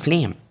former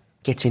flame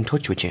gets in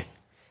touch with you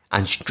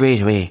and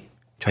straight away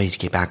tries to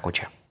get back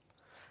with you.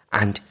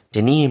 And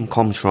the name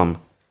comes from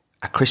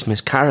A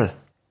Christmas Carol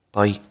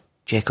by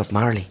Jacob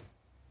Marley.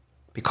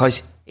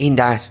 Because in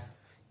that,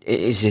 it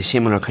is a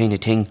similar kind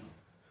of thing.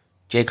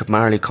 Jacob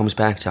Marley comes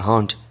back to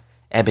haunt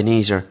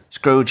Ebenezer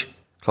Scrooge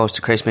close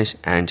to Christmas,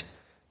 and,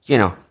 you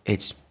know,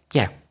 it's,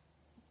 yeah.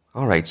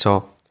 Alright,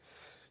 so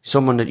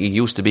someone that you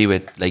used to be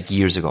with like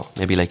years ago,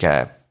 maybe like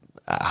a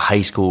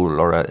high school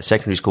or a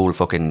secondary school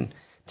fucking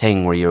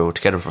thing where you're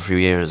together for a few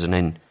years, and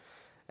then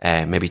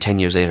maybe 10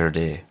 years later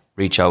they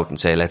reach out and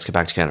say, let's get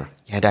back together.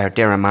 Yeah,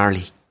 they're a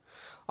Marley.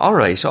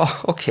 Alright,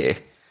 oh, okay.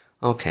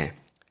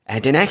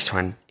 The next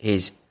one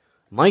is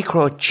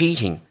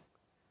micro-cheating.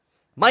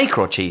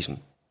 Micro-cheating.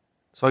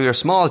 So you're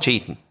small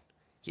cheating.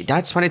 Yeah,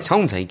 that's what it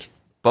sounds like.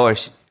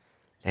 But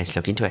let's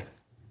look into it.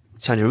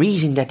 So the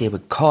reason that they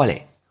would call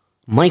it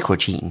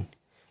micro-cheating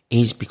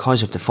is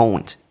because of the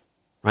phones,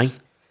 right?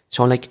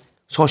 So like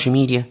social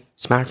media,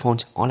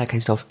 smartphones, all that kind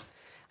of stuff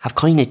have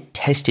kind of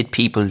tested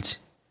people's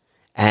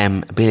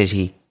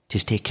ability to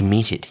stay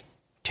committed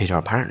to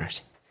their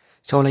partners.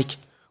 So like,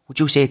 would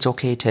you say it's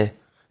okay to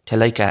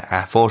like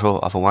a photo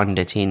of a one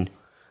that's in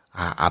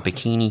a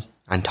bikini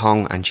and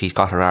tongue and she's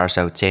got her arse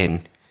out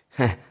saying,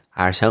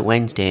 arse out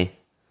Wednesday?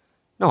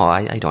 No,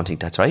 I don't think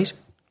that's right.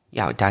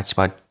 Yeah, that's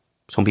what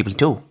some people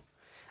do.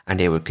 And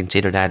they would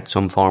consider that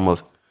some form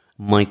of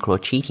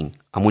micro-cheating.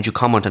 And would you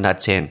comment on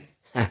that saying,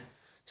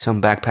 some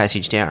back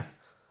passage there?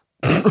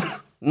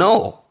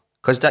 No,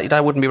 because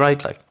that wouldn't be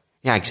right, like.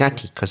 Yeah,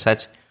 exactly, because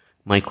that's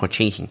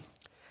micro-cheating.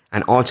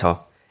 And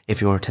also,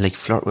 if you were to like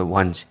flirt with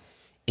ones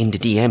in the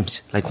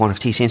DMs, like one of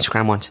these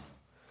Instagram ones,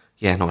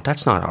 yeah, no,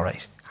 that's not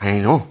alright. I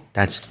know,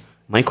 that's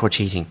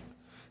micro-cheating.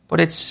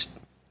 But it's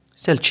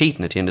still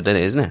cheating at the end of the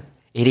day, isn't it?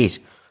 It is.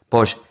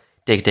 But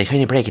they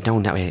kind of break it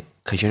down that way,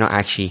 because you're not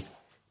actually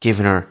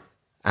giving her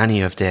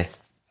any of the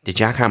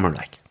jackhammer,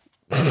 like.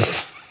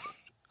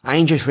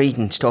 I'm just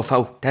reading stuff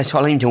out. That's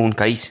all I'm doing,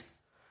 guys.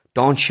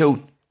 Don't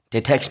shoot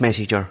the text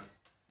messenger.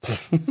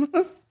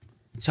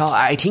 So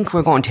I think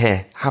we're going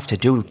to have to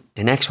do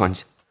the next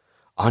ones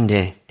on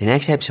the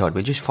next episode.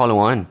 We'll just follow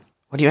on.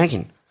 What do you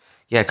reckon?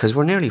 Yeah, because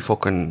we're nearly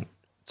fucking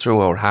through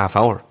our half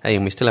hour. Hey,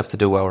 and we still have to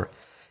do our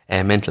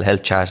mental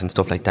health chat and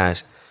stuff like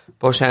that.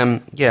 But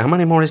yeah, how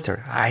many more is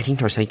there? I think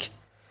there's like,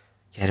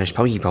 yeah, there's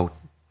probably about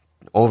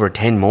over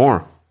 10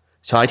 more.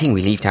 So I think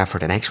we leave that for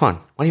the next one.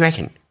 What do you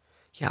reckon?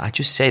 Yeah, I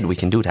just said we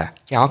can do that.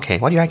 Yeah, okay,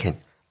 what do you reckon?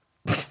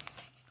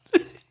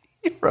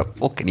 You're a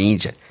fucking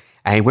idiot.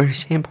 Hey, we're the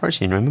same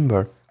person,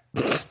 remember?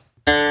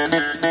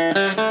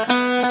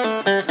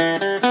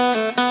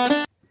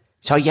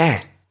 So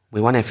yeah,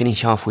 we want to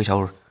finish off with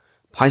our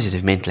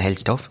positive mental health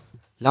stuff.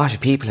 A lot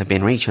of people have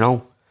been reaching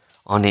out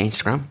on the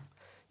Instagram.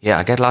 Yeah,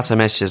 I get lots of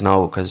messages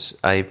now because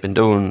I've been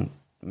doing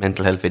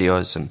mental health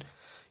videos and,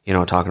 you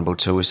know, talking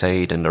about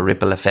suicide and the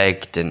ripple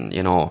effect and,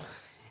 you know,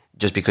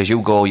 just because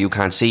you go, you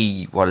can't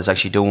see what it's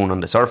actually doing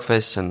on the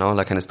surface and all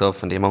that kind of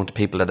stuff and the amount of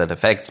people that it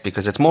affects,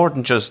 because it's more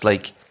than just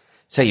like,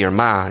 say, your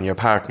ma and your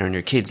partner and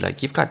your kids.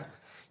 Like, you've got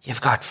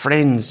you've got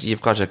friends,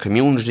 you've got a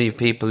community of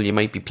people, you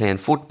might be playing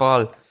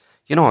football.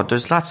 You know,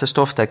 there's lots of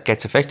stuff that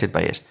gets affected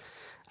by it.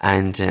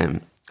 And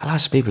a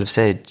lot of people have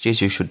said,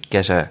 geez, you should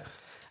get a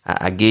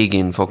gig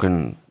in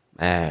fucking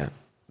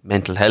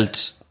mental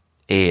health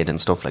aid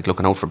and stuff, like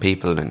looking out for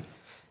people and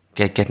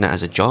getting it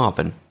as a job.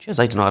 And geez,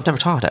 I don't know, I've never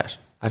thought that.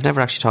 I've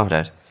never actually thought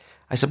that.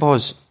 I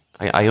suppose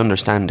I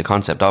understand the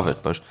concept of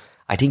it, but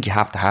I think you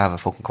have to have a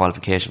fucking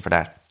qualification for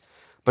that.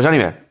 But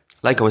anyway,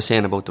 like I was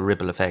saying about the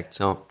ripple effect,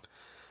 so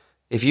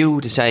if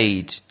you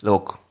decide,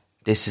 look,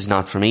 this is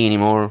not for me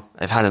anymore,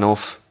 I've had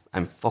enough,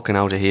 I'm fucking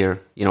out of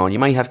here, you know, and you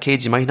might have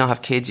kids, you might not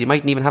have kids, you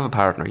mightn't even have a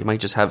partner, you might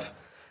just have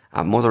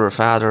a mother or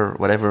father,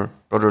 whatever,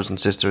 brothers and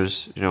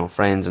sisters, you know,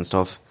 friends and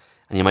stuff,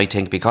 and you might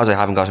think, because I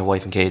haven't got a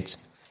wife and kids,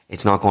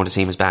 it's not going to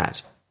seem as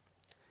bad.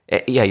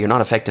 Yeah, you're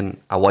not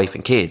affecting a wife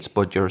and kids,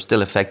 but you're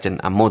still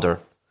affecting a mother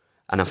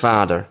and a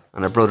father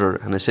and a brother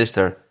and a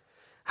sister.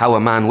 How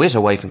a man with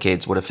a wife and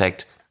kids would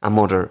affect a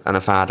mother and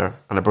a father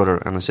and a brother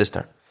and a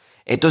sister.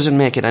 It doesn't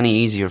make it any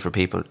easier for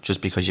people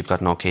just because you've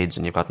got no kids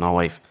and you've got no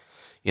wife.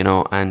 You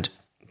know, and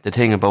the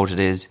thing about it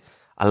is,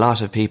 a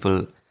lot of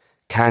people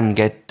can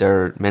get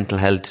their mental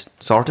health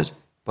sorted,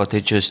 but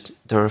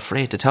they're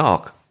afraid to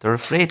talk. They're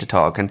afraid to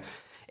talk, and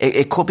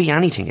it could be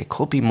anything. It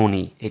could be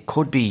money. It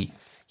could be,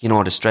 you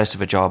know, the stress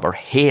of a job or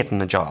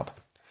hating a job.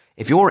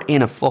 If you're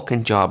in a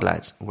fucking job,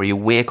 lads, where you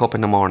wake up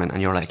in the morning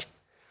and you're like,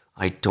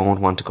 I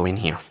don't want to go in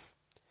here,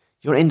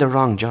 you're in the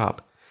wrong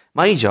job.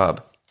 My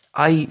job,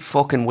 I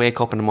fucking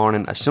wake up in the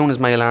morning, as soon as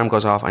my alarm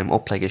goes off, I'm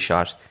up like a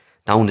shot,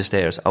 down the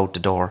stairs, out the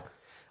door.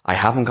 I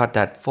haven't got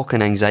that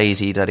fucking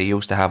anxiety that I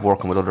used to have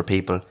working with other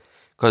people.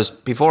 Because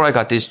before I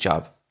got this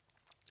job,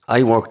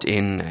 I worked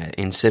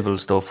in civil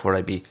stuff where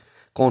I'd be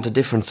going to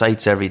different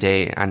sites every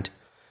day, and,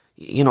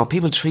 you know,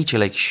 people treat you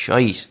like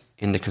shite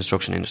in the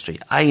construction industry.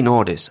 I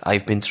know this.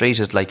 I've been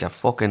treated like a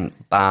fucking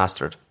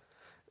bastard.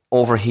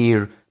 Over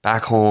here,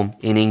 back home,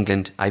 in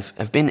England,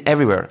 I've been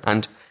everywhere,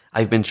 and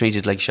I've been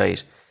treated like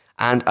shite.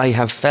 And I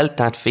have felt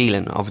that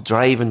feeling of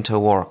driving to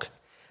work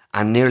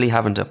and nearly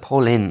having to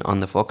pull in on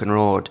the fucking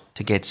road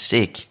to get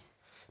sick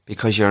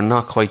because you're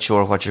not quite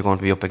sure what you're going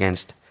to be up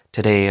against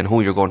today and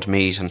who you're going to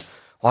meet and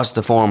what's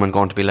the foreman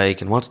going to be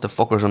like and what's the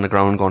fuckers on the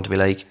ground going to be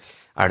like.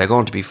 Are they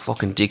going to be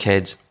fucking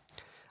dickheads?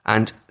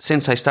 And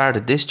since I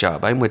started this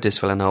job, I'm with this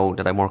fella now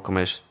that I'm working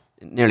with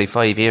nearly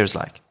 5 years,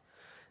 like.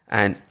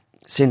 And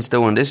since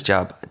doing this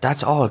job,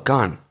 that's all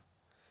gone.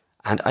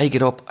 And I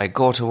get up, I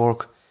go to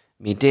work,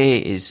 my day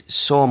is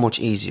so much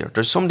easier.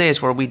 There's some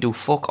days where we do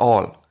fuck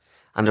all,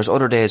 and there's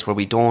other days where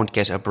we don't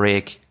get a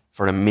break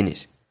for a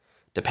minute.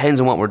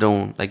 Depends on what we're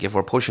doing, like if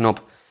we're pushing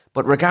up.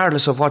 But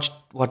regardless of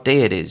what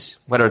day it is,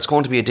 whether it's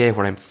going to be a day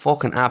where I'm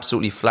fucking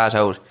absolutely flat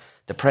out,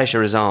 the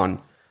pressure is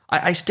on,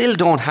 I still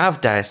don't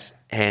have that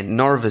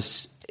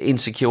nervous,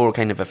 insecure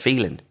kind of a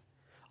feeling.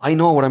 I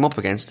know what I'm up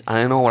against, and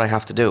I know what I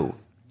have to do.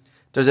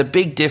 There's a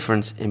big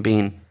difference in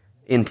being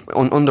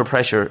under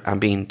pressure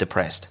and being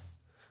depressed.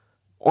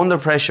 Under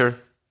pressure,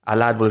 a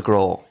lad will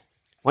grow.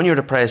 When you're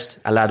depressed,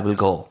 a lad will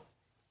go.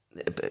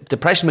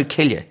 Depression will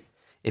kill you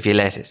if you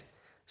let it.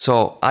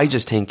 So I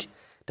just think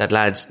that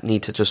lads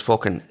need to just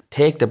fucking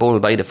take the bull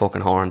by the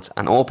fucking horns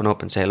and open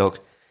up and say, look,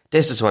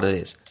 this is what it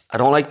is. I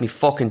don't like me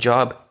fucking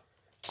job.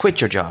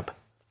 Quit your job.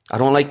 I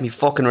don't like me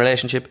fucking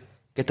relationship.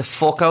 Get the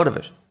fuck out of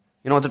it.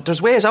 You know,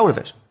 there's ways out of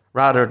it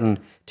rather than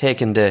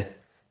taking the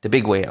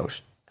big way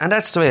out. And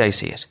that's the way I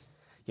see it.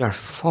 You're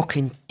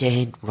fucking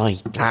dead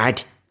right,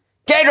 lad.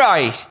 Dead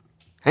right!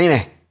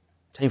 Anyway,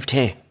 time for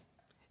tea.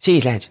 See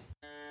you, lads.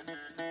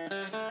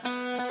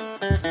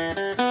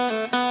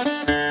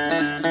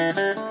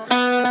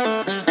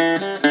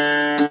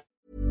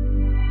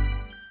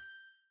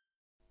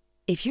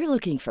 If you're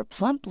looking for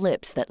plump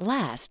lips that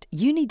last,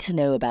 you need to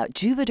know about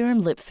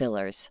Juvederm lip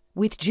fillers.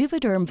 With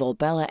Juvederm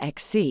Volbella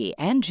XC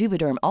and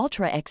Juvederm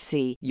Ultra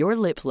XC, your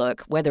lip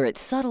look, whether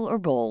it's subtle or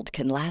bold,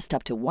 can last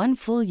up to 1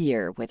 full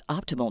year with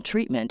optimal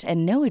treatment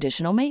and no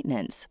additional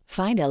maintenance.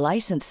 Find a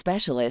licensed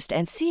specialist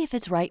and see if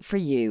it's right for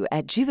you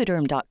at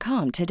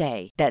Juvederm.com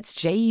today. That's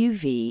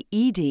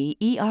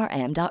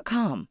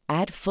JUVEDERM.com.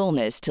 Add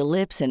fullness to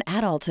lips in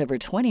adults over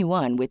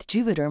 21 with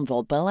Juvederm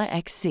Volbella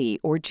XC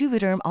or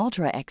Juvederm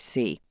Ultra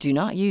XC. Do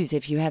not use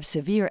if you have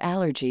severe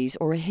allergies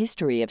or a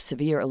history of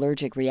severe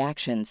allergic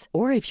reactions,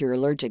 or if you're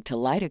allergic to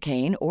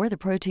lidocaine or the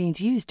proteins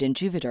used in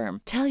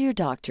Juvederm. Tell your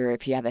doctor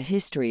if you have a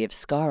history of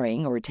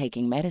scarring or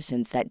taking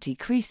medicines that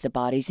decrease the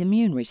body's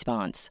immune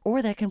response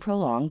or that can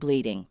prolong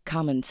bleeding.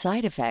 Common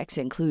side effects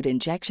include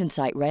injection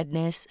site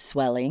redness,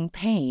 swelling,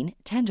 pain,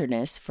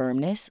 tenderness,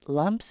 firmness,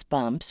 lumps,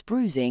 bumps,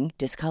 bruising,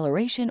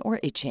 discoloration,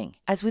 or itching.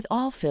 As with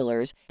all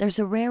fillers, there's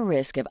a rare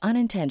risk of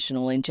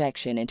unintentional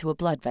injection into a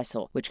blood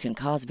vessel, which can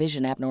cause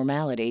vision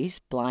abnormalities,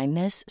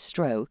 blindness,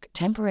 stroke,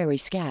 temporary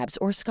scabs,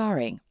 or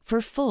scarring. For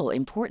full,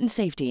 important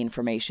safety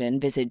information,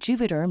 visit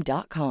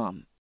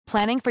Juvederm.com.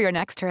 Planning for your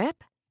next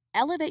trip?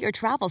 Elevate your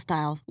travel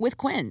style with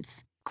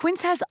Quince.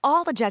 Quince has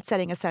all the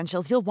jet-setting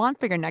essentials you'll want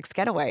for your next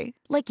getaway,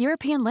 like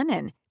European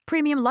linen,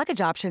 premium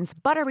luggage options,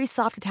 buttery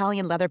soft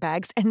Italian leather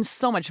bags, and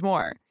so much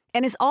more.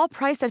 And is all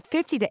priced at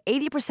 50 to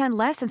 80%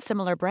 less than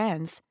similar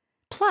brands.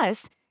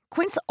 Plus,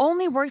 Quince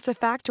only works with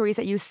factories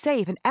that use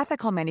safe and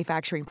ethical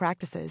manufacturing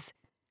practices.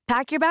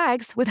 Pack your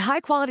bags with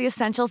high-quality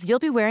essentials you'll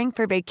be wearing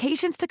for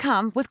vacations to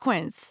come with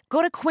Quince.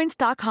 Go to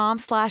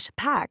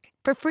quince.com/pack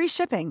for free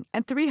shipping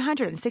and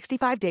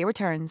 365-day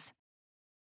returns.